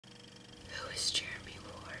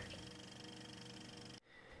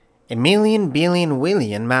A million billion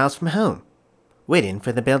willion miles from home, waiting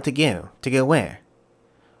for the bell to go. To go where?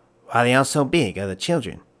 Why, they are so big, are the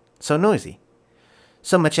children, so noisy.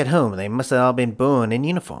 So much at home they must have all been born in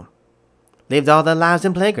uniform. Lived all their lives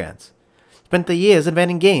in playgrounds. Spent the years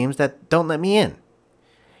inventing games that don't let me in.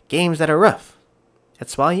 Games that are rough, that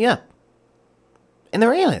swallow you up. And the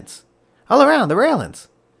railings, all around the railings.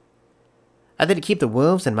 Are they to keep the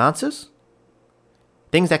wolves and monsters?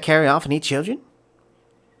 Things that carry off and eat children?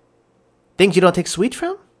 Things you don't take sweets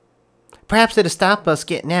from? Perhaps they're to stop us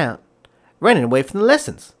getting out, running away from the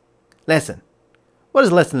lessons. Lesson. What does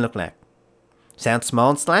a lesson look like? Sounds small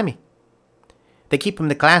and slimy. They keep them in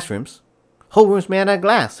the classrooms. Whole rooms made out of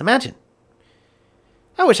glass, imagine.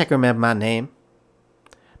 I wish I could remember my name.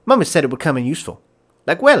 Mummy said it would come in useful.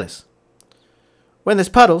 Like Willis. When there's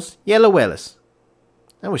puddles, yellow Willis.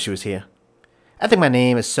 I wish she was here. I think my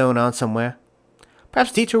name is sewn on somewhere.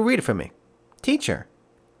 Perhaps teacher will read it for me. Teacher.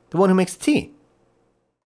 The one who makes the tea.